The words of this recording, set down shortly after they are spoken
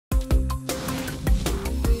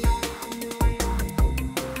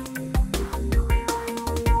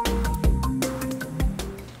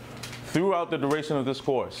throughout the duration of this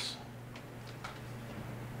course,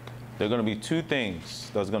 there are going to be two things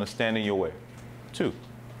that's going to stand in your way. Two.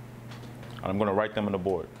 I'm going to write them on the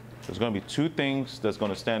board. There's going to be two things that's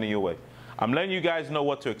going to stand in your way. I'm letting you guys know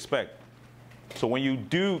what to expect. So when you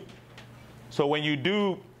do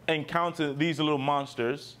encounter these little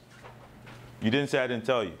monsters, you didn't say I didn't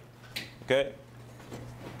tell you. Okay?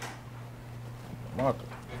 Marker.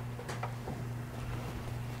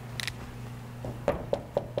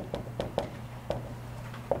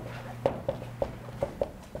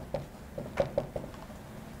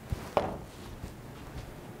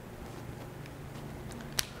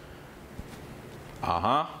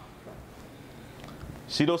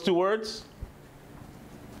 See those two words?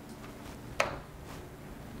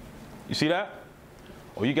 You see that?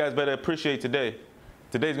 Well, you guys better appreciate today.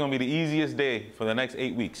 Today's going to be the easiest day for the next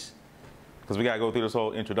 8 weeks. Because we got to go through this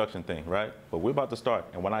whole introduction thing, right? But we're about to start.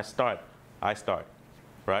 And when I start,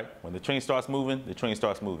 right? When the train starts moving, the train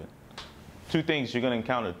starts moving. Two things you're going to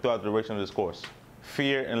encounter throughout the duration of this course.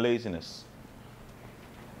 Fear and laziness.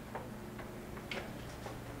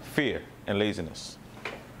 Fear and laziness.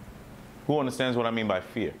 Who understands what I mean by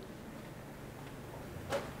fear?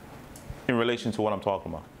 In relation to what I'm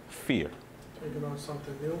talking about. Fear. Taking on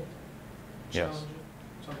something new. Yes.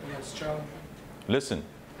 Something that's challenging. Listen,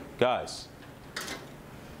 guys.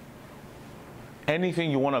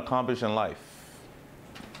 Anything you want to accomplish in life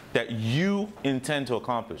that you intend to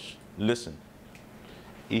accomplish, listen.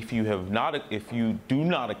 If you do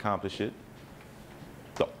not accomplish it,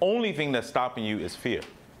 the only thing that's stopping you is fear.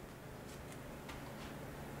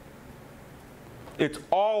 It's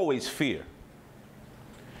always fear.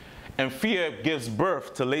 And fear gives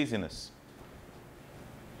birth to laziness.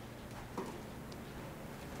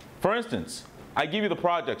 For instance, I give you the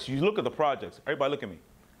projects. You look at the projects. Everybody look at me.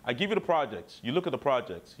 I give you the projects. You look at the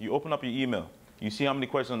projects. You open up your email. You see how many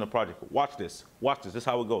questions on the project. Watch this. Watch this. This is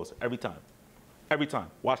how it goes every time. Every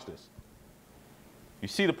time. Watch this. You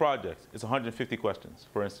see the projects. It's 150 questions,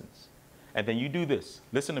 for instance. And then you do this.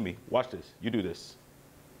 Listen to me. Watch this. You do this.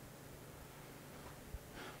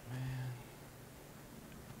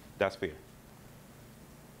 That's fear.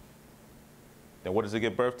 Then what does it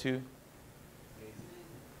give birth to?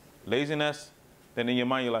 Laziness. Then in your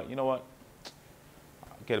mind you're like, you know what?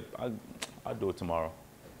 I'll do it tomorrow.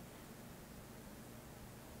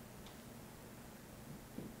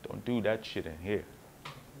 Don't do that shit in here.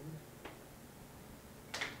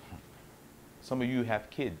 Some of you have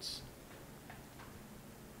kids.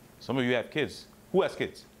 Some of you have kids. Who has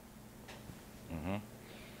kids? Mm-hmm.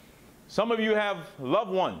 Some of you have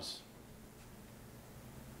loved ones.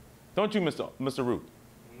 Don't you, Mr. Root?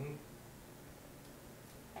 Mm-hmm.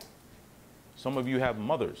 Some of you have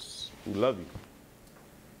mothers who love you.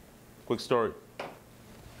 Quick story.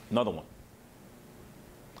 Another one.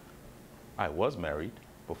 I was married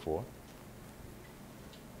before.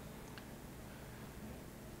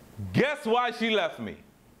 Guess why she left me?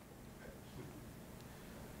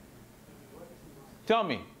 Tell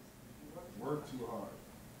me. Work too hard.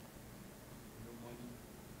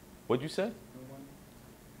 What'd you say?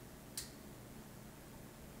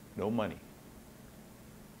 No money.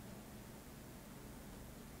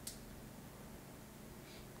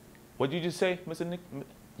 What'd you just say, Mr. Nick?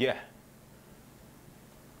 Yeah.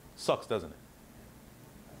 Sucks, doesn't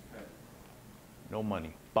it? No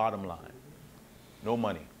money. Bottom line. No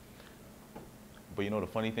money. But you know the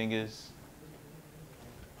funny thing is?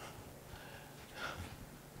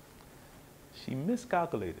 She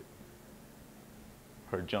miscalculated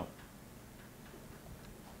her jump.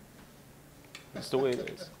 That's the way it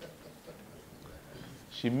is.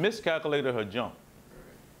 She miscalculated her jump.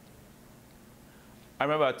 I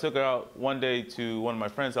remember I took her out one day to one of my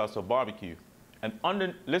friends' house to a barbecue. And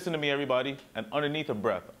listen to me, everybody, and underneath her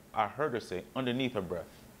breath, I heard her say, underneath her breath,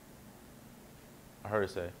 I heard her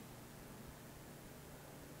say,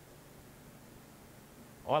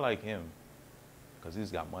 oh, I like him because he's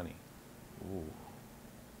got money. Ooh.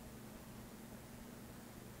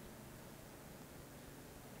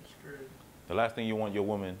 The last thing you want your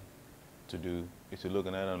woman to do is to look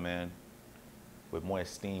at another man with more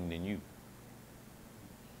esteem than you.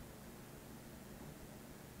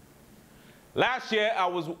 Last year I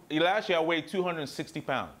weighed 260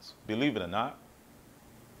 pounds. Believe it or not.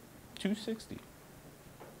 260.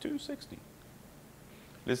 260.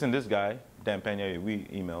 Listen, this guy, Dan Pena, we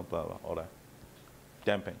emailed, blah, blah, all that.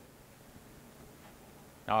 Dan Pena.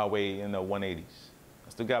 Now I weigh in the 180s. I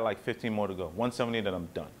still got like 15 more to go. 170, then I'm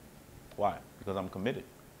done. Why? Because I'm committed.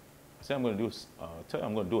 I say I'm going to do. Tell you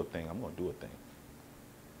I'm going to do a thing. I'm going to do a thing.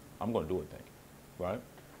 I'm going to do a thing, right?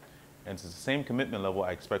 And it's the same commitment level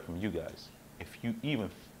I expect from you guys. If you even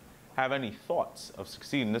have any thoughts of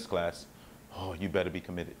succeeding in this class, oh, you better be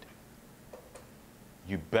committed.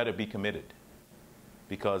 You better be committed.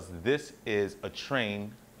 Because this is a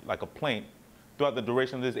train, like a plane. Throughout the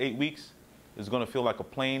duration of this 8 weeks, it's going to feel like a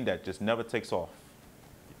plane that just never takes off.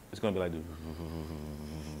 It's going to be like this.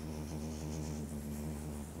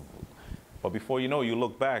 But before you know it, you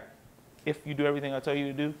look back, if you do everything I tell you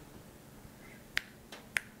to do,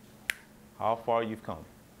 how far you've come.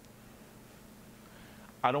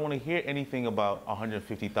 I don't want to hear anything about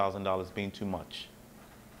 $150,000 being too much,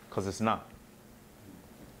 because it's not.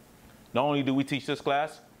 Not only do we teach this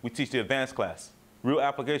class, we teach the advanced class, real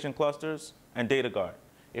application clusters and data guard.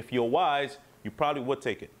 If you're wise, you probably would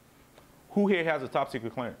take it. Who here has a top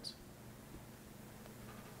secret clearance?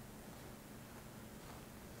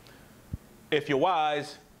 If you're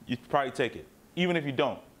wise, you'd probably take it, even if you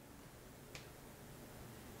don't.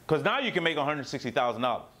 Because now you can make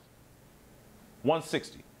 $160,000.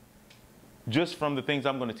 160. Just from the things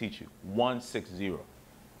I'm going to teach you. 160.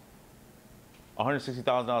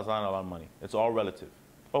 $160,000 is not a lot of money. It's all relative.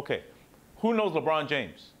 Okay. Who knows LeBron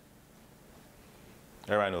James?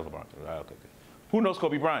 Everybody knows LeBron. Okay. Who knows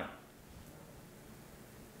Kobe Bryant?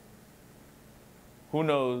 Who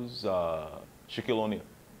knows Shaquille O'Neal?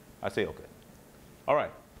 I say okay. All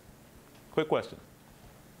right. Quick question.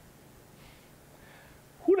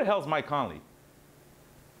 Who the hell's Mike Conley?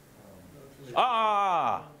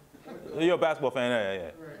 You're a basketball fan.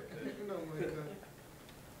 Yeah.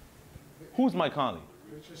 Who's Mike Conley?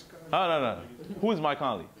 No. Who is Mike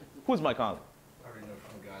Conley? Who's Mike Conley? I already know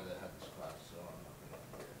from a guy that had this class, so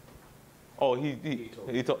I'm not gonna.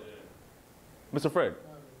 Oh, he told. Mr. Fred,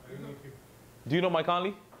 do you know Mike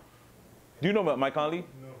Conley? Do you know Mike Conley? No, I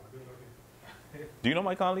didn't know him. Do you know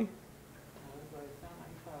Mike Conley?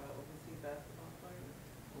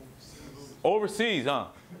 Overseas, huh?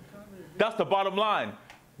 That's the bottom line.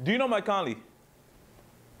 Do you know Mike Conley?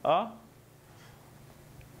 Huh?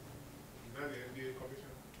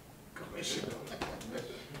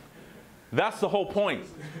 That's the whole point.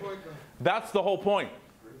 That's the whole point.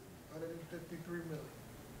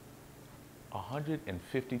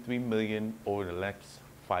 153 million over the next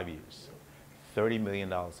 5 years. $30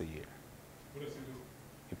 million a year. What does he do?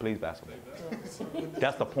 He plays basketball.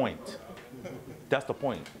 That's the point. That's the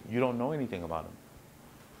point. You don't know anything about him.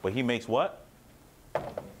 But he makes what?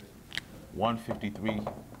 153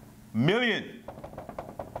 million.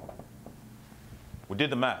 We did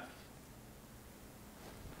the math.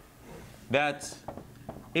 That's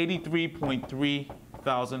 83.3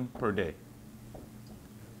 thousand per day.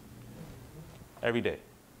 Every day.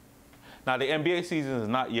 Now the NBA season is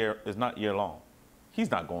not year long. He's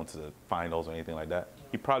not going to the finals or anything like that.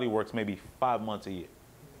 He probably works maybe 5 months a year.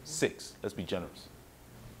 6, let's be generous.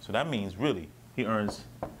 So that means really he earns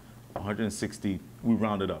 160, we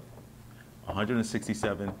round it up,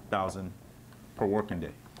 167,000 per working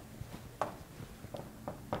day.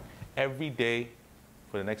 Every day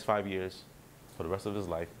for the next 5 years, for the rest of his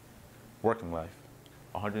life, working life,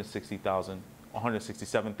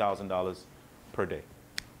 $167,000 per day.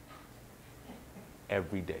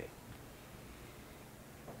 Every day.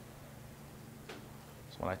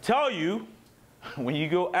 So when I tell you, when you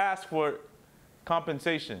go ask for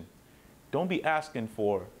compensation, don't be asking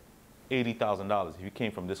for $80,000 if you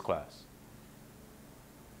came from this class.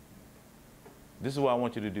 This is what I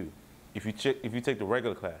want you to do. If you take the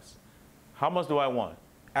regular class, how much do I want?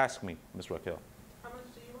 Ask me, Ms. Raquel. How much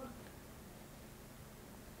do you want?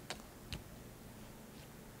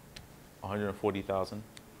 140,000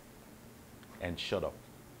 and shut up.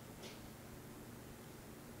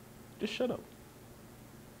 Just shut up.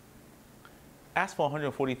 Ask for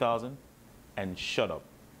 140,000 and shut up.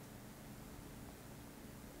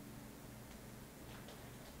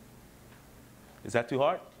 Is that too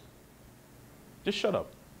hard? Just shut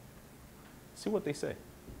up. See what they say.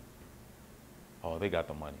 Oh, they got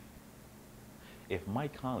the money. If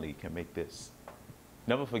Mike Conley can make this,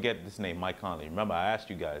 never forget this name, Mike Conley. Remember, I asked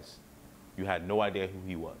you guys, you had no idea who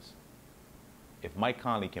he was. If Mike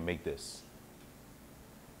Conley can make this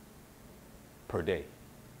per day,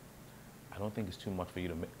 I don't think it's too much for you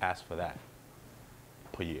to ask for that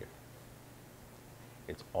per year.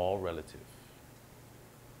 It's all relative.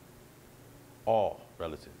 All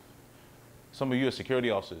relative. Some of you are security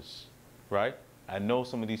officers, right? I know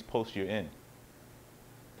some of these posts you're in.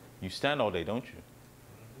 You stand all day, don't you?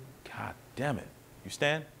 God damn it. You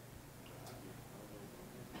stand?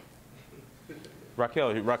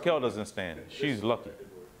 Raquel doesn't stand. She's lucky.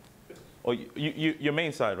 Oh, your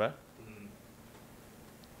main side, right?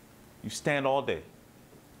 You stand all day.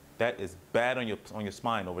 That is bad on your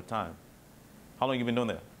spine over time. How long have you been doing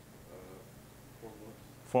that? 4 months.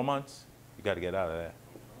 4 months, you got to get out of that.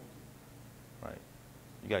 Right?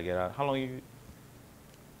 You got to get out. How long you?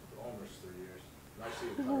 Almost 3 years. And I see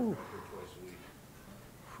a chiropractor twice a week.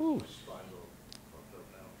 Whew. My spine's all fucked up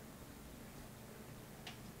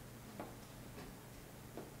now.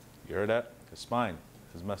 You heard that? The spine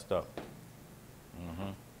is messed up.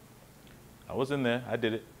 I was in there. I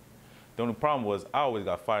did it. The only problem was I always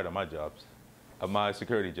got fired at my jobs, at my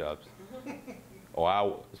security jobs.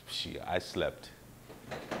 I slept.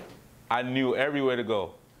 I knew everywhere to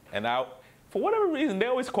go. And for whatever reason, they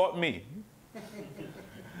always caught me.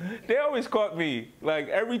 They always caught me. Like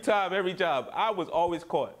every time, every job, I was always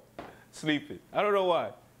caught sleeping. I don't know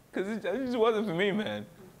why. Because it just wasn't for me, man.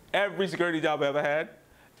 Every security job I ever had,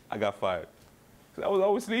 I got fired. Because I was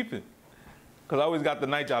always sleeping. Because I always got the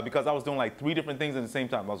night job because I was doing like 3 different things at the same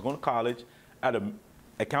time. I was going to college, I had an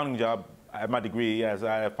accounting job, I had my degree, I had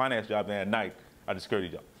a finance job, and at night, I had a security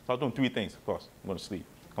job. So I was doing 3 things, of course. I'm going to sleep.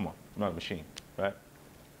 Come on, I'm not a machine, right?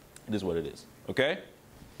 It is what it is, okay?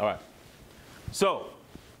 All right. So,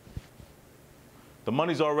 the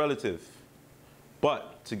money's all relative.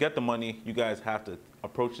 But to get the money, you guys have to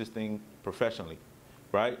approach this thing professionally,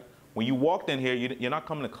 right? When you walked in here, you're not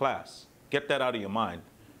coming to class. Get that out of your mind.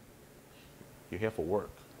 You're here for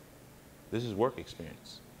work. This is work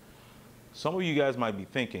experience. Some of you guys might be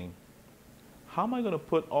thinking, how am I going to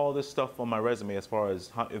put all this stuff on my resume as far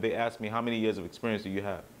as if they ask me how many years of experience do you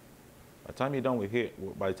have? By the time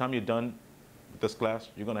you're done with this class,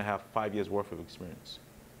 you're going to have 5 years worth of experience.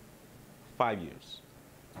 5 years.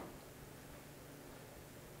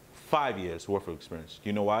 5 years worth of experience. Do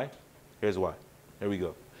you know why? Here's why. Here we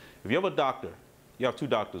go. If you have a doctor, you have 2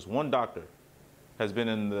 doctors. One doctor has been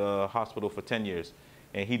in the hospital for 10 years,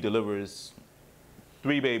 and he delivers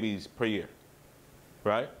 3 babies per year,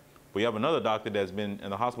 right? But you have another doctor that's been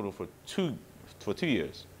in the hospital for two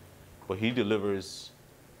years, but he delivers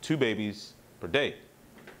 2 babies per day.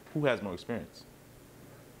 Who has more experience?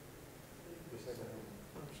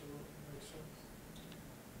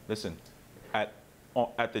 Listen, at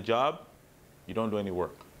the job, you don't do any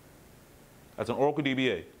work. As an Oracle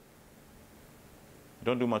DBA, you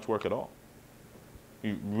don't do much work at all.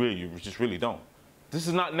 You just really don't. This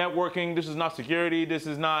is not networking. This is not security. This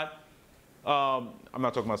is not, I'm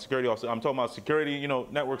not talking about security also. I'm talking about security,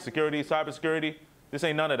 network security, cyber security. This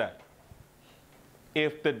ain't none of that.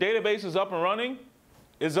 If the database is up and running,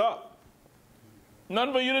 it's up.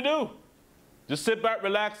 Nothing for you to do. Just sit back,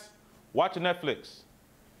 relax, watch Netflix.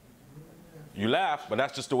 You laugh, but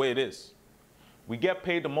that's just the way it is. We get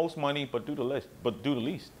paid the most money, but do the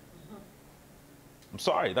least. I'm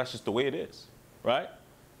sorry, that's just the way it is. Right?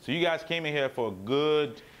 So you guys came in here for a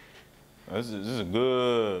good, this is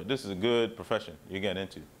a good profession you're getting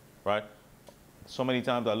into, right? So many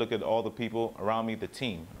times I look at all the people around me, the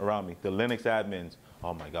team around me, the Linux admins,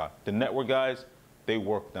 oh my God. The network guys, they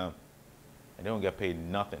work them. And they don't get paid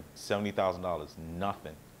nothing, $70,000,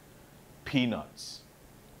 nothing. Peanuts.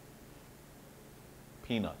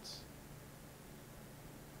 Peanuts.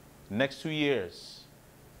 Next 2 years,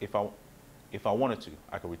 if I wanted to,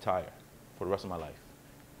 I could retire for the rest of my life.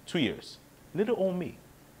 2 years. Little old me.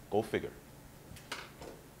 Go figure.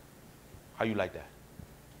 How you like that?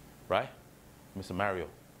 Right? Mr. Mario,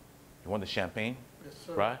 you want the champagne? Yes,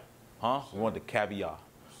 sir. Right? Huh? You want the caviar,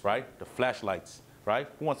 right? The flashlights, right?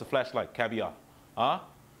 Who wants a flashlight? Caviar. Huh?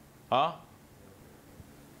 Huh?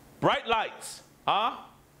 Bright lights. Huh?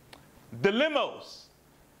 The limos.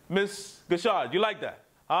 Miss Gashard, you like that?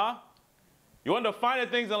 Huh? You want the finer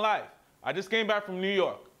things in life. I just came back from New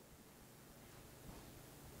York.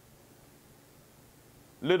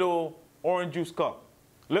 Little orange juice cup.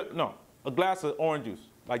 No, a glass of orange juice,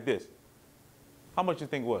 like this. How much you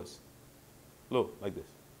think it was? Look, like this.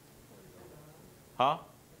 Huh?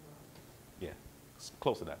 Yeah, it's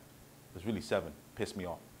close to that. It's really 7. Pissed me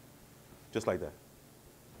off. Just like that.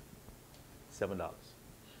 $7.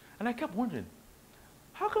 And I kept wondering,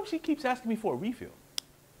 how come she keeps asking me for a refill?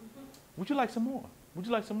 Would you like some more? Would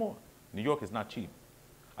you like some more? New York is not cheap.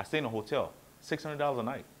 I stay in a hotel, $600 a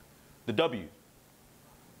night. The W.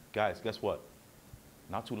 Guys, guess what?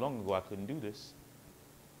 Not too long ago, I couldn't do this.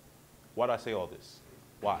 Why do I say all this?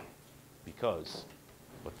 Why? Because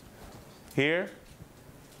here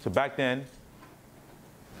to back then,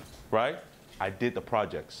 right, I did the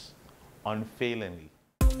projects unfailingly.